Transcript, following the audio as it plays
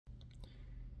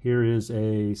Here is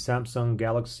a Samsung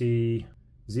Galaxy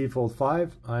Z Fold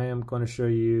 5. I am going to show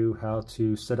you how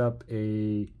to set up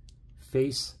a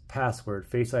Face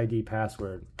ID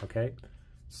password, okay?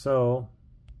 So,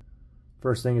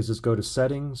 first thing is just go to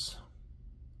Settings.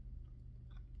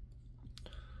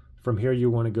 From here you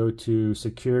want to go to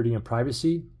Security and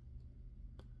Privacy.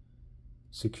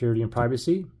 Security and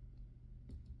Privacy.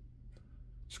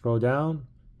 Scroll down,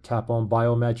 tap on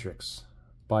Biometrics.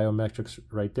 Biometrics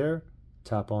right there.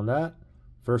 Tap on that.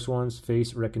 First one's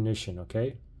face recognition,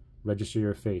 okay? Register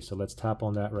your face. So let's tap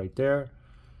on that right there.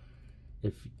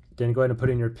 Then go ahead and put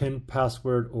in your PIN,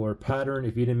 password, or pattern.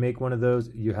 If you didn't make one of those,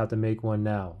 you have to make one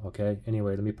now, okay?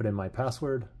 Anyway, let me put in my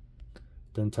password.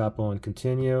 Then tap on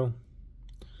continue.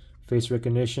 Face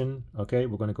recognition, okay?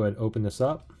 We're gonna go ahead and open this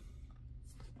up.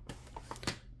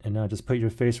 And now just put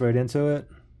your face right into it.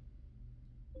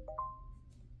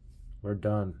 We're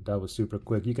done. That was super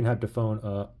quick. You can have the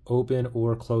phone open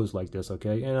or close like this,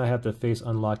 okay? And I have the face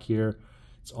unlock here.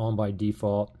 It's on by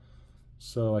default.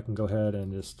 So I can go ahead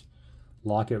and just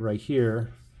lock it right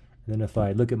here. And then if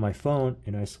I look at my phone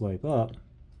and I swipe up,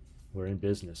 we're in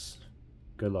business.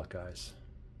 Good luck, guys.